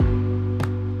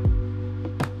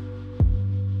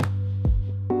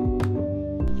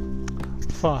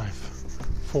5,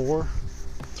 4,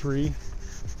 3,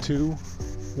 2,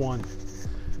 1.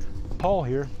 Paul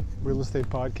here,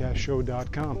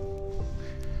 realestatepodcastshow.com.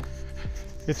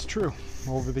 It's true.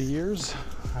 Over the years,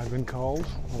 I've been called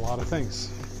a lot of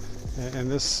things. And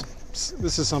this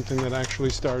is something that actually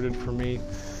started for me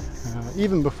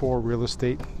even before real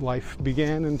estate life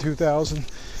began in 2000.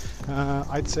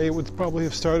 I'd say it would probably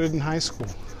have started in high school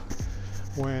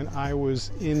when I was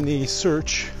in the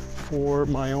search for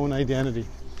my own identity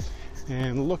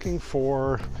and looking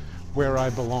for where I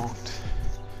belonged.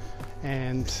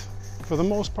 And for the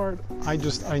most part, I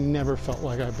never felt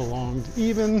like I belonged,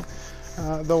 even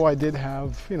though I did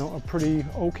have, a pretty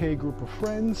okay group of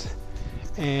friends,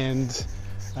 and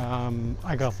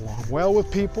I got along well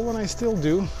with people, and I still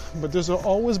do, but there's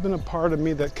always been a part of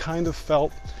me that kind of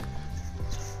felt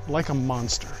like a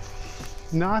monster.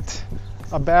 Not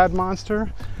a bad monster,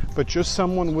 but just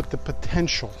someone with the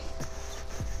potential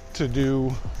to do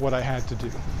what I had to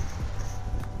do.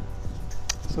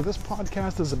 So this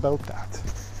podcast is about that.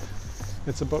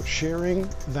 It's about sharing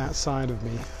that side of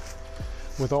me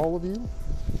with all of you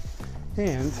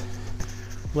and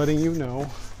letting you know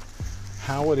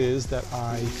how it is that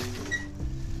I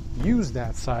use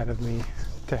that side of me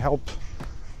to help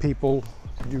people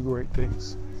do great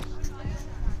things.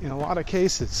 In a lot of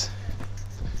cases,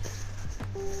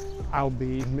 I'll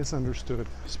be misunderstood,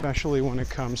 especially when it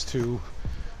comes to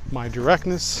my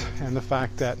directness and the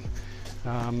fact that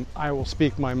I will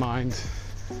speak my mind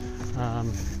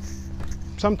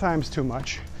sometimes too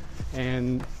much,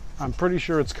 and I'm pretty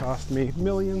sure it's cost me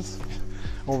millions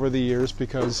over the years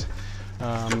because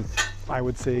I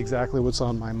would say exactly what's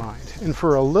on my mind. And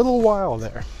for a little while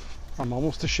there, I'm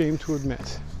almost ashamed to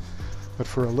admit, but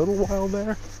for a little while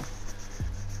there,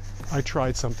 I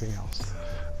tried something else.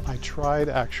 I tried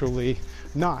actually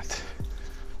not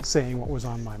saying what was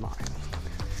on my mind.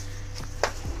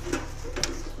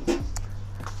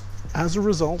 As a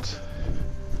result,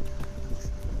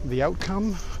 the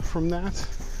outcome from that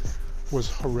was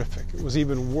horrific. It was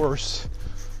even worse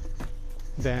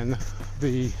than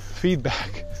the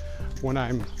feedback when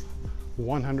I'm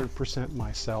 100%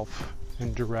 myself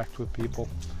and direct with people,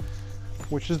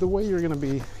 which is the way you're going to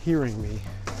be hearing me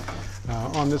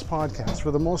on this podcast.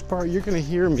 For the most part, you're going to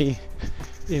hear me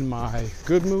in my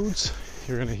good moods.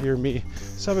 You're going to hear me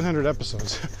 700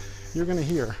 episodes. You're going to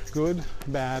hear good,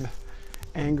 bad,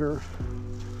 anger,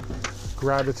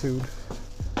 gratitude,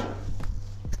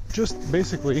 just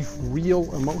basically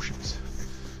real emotions,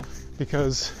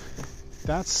 because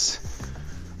that's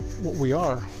what we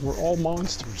are. We're all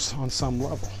monsters on some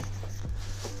level.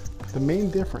 The main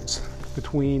difference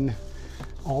between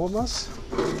all of us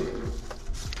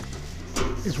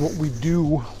is what we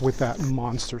do with that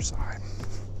monster side.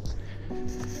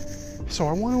 So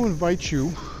I want to invite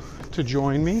you to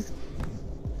join me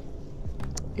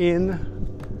in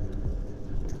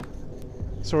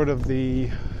sort of the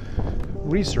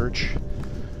research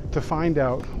to find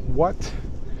out what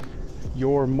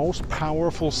your most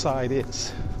powerful side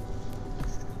is.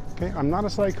 Okay, I'm not a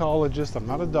psychologist, I'm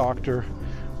not a doctor.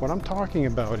 What I'm talking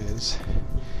about is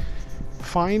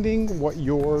finding what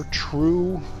your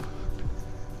true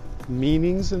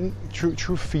meanings and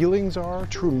true feelings are,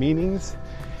 true meanings,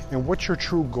 and what your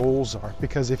true goals are.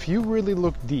 Because if you really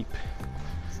look deep,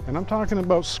 and I'm talking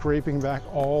about scraping back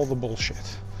all the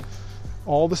bullshit,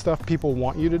 all the stuff people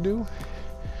want you to do,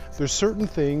 there's certain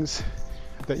things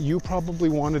that you probably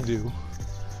want to do,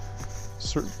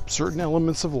 certain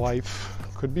elements of life,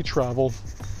 could be travel,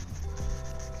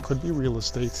 could be real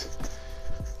estate,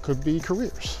 could be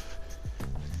careers.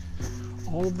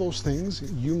 All of those things,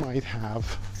 you might have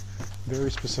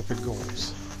very specific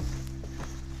goals.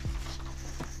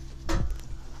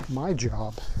 My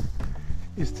job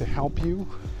is to help you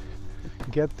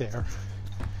get there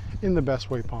in the best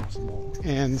way possible.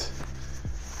 And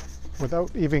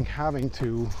without even having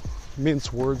to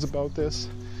mince words about this,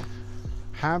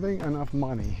 having enough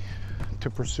money to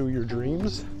pursue your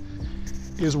dreams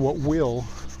is what will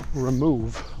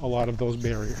remove a lot of those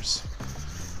barriers.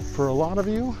 For a lot of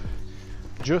you,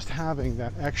 just having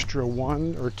that extra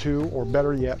 1 or 2 or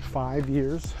better yet 5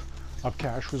 years of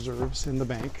cash reserves in the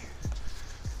bank,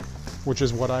 which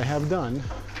is what I have done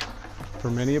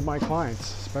for many of my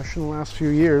clients, especially in the last few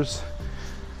years,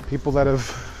 people that have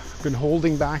been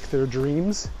holding back their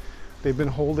dreams, they've been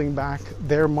holding back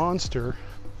their monster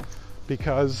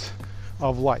because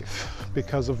of life,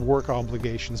 because of work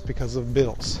obligations, because of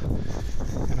bills.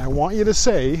 And I want you to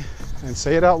say, and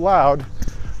say it out loud,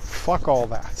 fuck all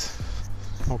that.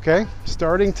 Okay?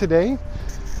 Starting today,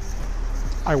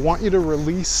 I want you to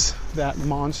release that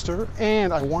monster,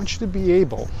 and I want you to be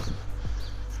able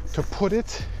to put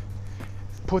it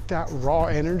put that raw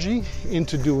energy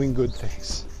into doing good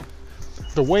things.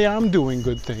 The way I'm doing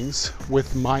good things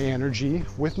with my energy,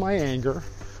 with my anger,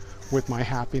 with my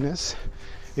happiness,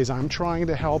 is I'm trying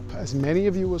to help as many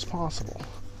of you as possible.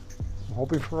 I'm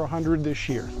hoping for 100 this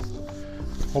year.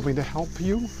 Hoping to help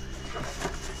you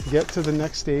get to the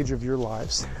next stage of your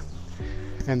lives.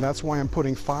 And that's why I'm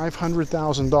putting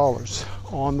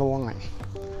 $500,000 on the line.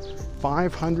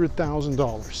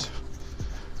 $500,000.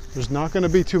 There's not going to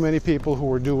be too many people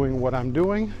who are doing what I'm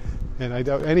doing, and I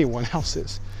doubt anyone else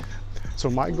is. So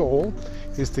my goal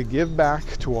is to give back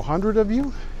to 100 of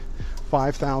you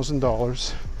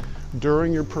 $5,000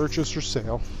 during your purchase or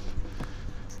sale.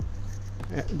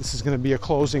 And this is going to be a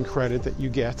closing credit that you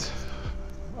get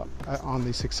on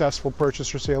the successful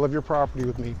purchase or sale of your property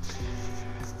with me.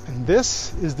 And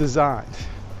this is designed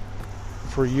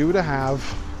for you to have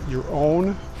your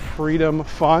own freedom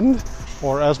fund,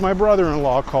 or as my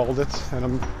brother-in-law called it, and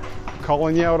I'm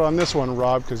calling you out on this one,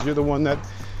 Rob, because you're the one that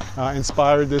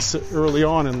inspired this early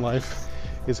on in life,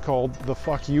 is called the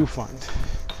Fuck You Fund.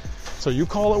 So you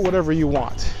call it whatever you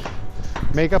want.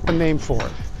 Make up a name for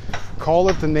it. Call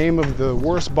it the name of the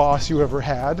worst boss you ever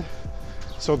had,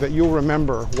 so that you'll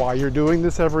remember why you're doing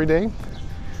this every day.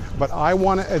 But I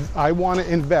want to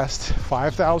invest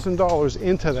 $5,000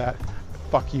 into that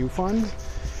Fuck You Fund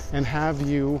and have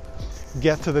you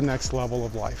get to the next level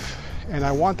of life. And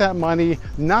I want that money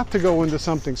not to go into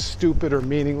something stupid or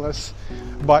meaningless,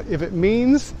 but if it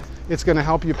means it's going to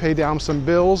help you pay down some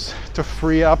bills to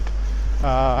free up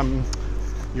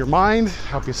your mind,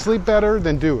 help you sleep better,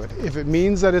 then do it. If it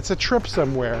means that it's a trip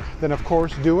somewhere, then of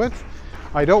course do it.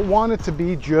 I don't want it to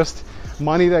be just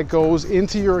money that goes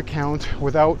into your account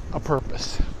without a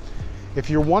purpose. If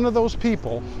you're one of those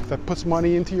people that puts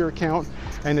money into your account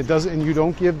and you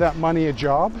don't give that money a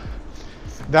job,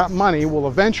 that money will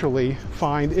eventually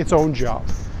find its own job.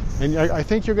 And I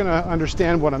think you're going to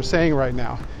understand what I'm saying right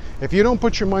now. If you don't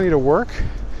put your money to work,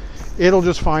 it'll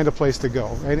just find a place to go,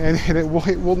 and it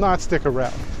will not stick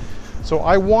around. So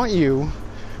I want you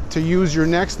to use your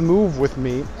next move with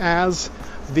me as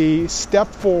the step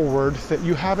forward that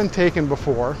you haven't taken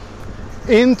before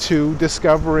into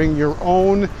discovering your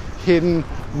own hidden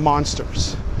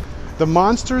monsters. The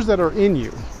monsters that are in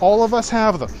you, all of us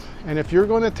have them. And if you're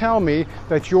going to tell me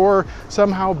that you're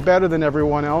somehow better than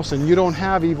everyone else and you don't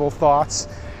have evil thoughts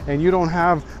and you don't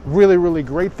have really, really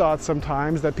great thoughts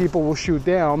sometimes that people will shoot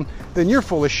down, then you're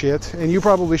full of shit, and you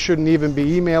probably shouldn't even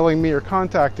be emailing me or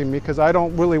contacting me, because I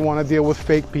don't really want to deal with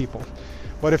fake people.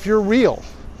 But if you're real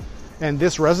and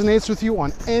this resonates with you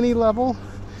on any level,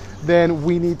 then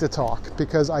we need to talk,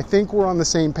 because I think we're on the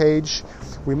same page.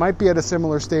 We might be at a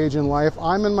similar stage in life.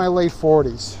 I'm in my late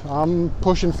 40s. I'm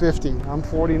pushing 50. I'm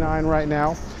 49 right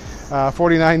now.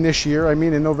 49 this year,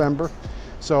 in November.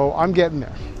 So I'm getting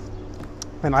there.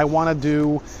 And I want to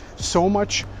do so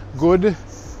much good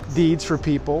deeds for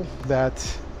people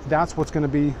that's what's going to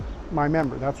be my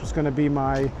member. That's what's going to be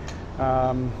my,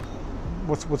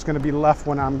 what's going to be left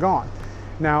when I'm gone.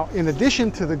 Now, in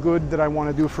addition to the good that I want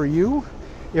to do for you,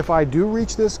 if I do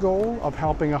reach this goal of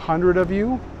helping 100 of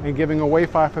you and giving away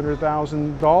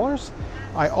 $500,000,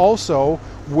 I also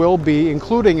will be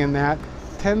including in that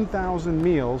 10,000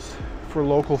 meals for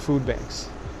local food banks,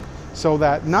 so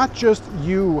that not just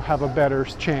you have a better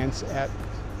chance at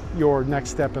your next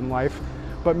step in life,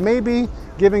 but maybe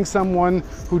giving someone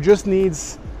who just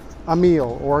needs a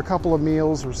meal or a couple of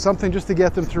meals or something just to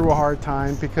get them through a hard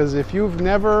time. Because if you've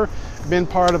never been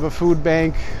part of a food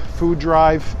bank, food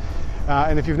drive,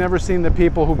 and if you've never seen the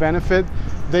people who benefit,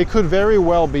 they could very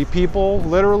well be people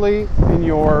literally in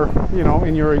your,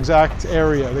 in your exact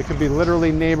area. They could be literally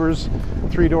neighbors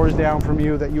 3 doors down from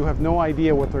you that you have no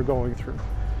idea what they're going through.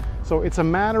 So it's a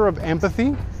matter of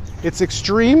empathy. It's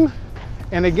extreme.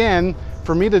 And again,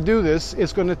 for me to do this,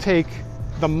 it's going to take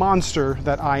the monster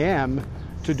that I am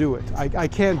to do it. I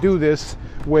can't do this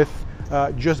with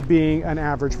just being an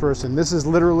average person. This is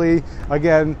literally,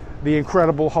 again, the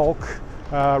Incredible Hulk,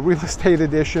 Real Estate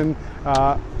Edition,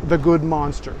 the good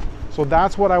monster. So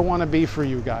that's what I want to be for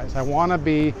you guys. I want to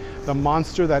be the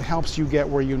monster that helps you get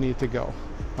where you need to go.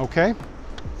 Okay?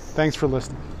 Thanks for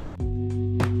listening.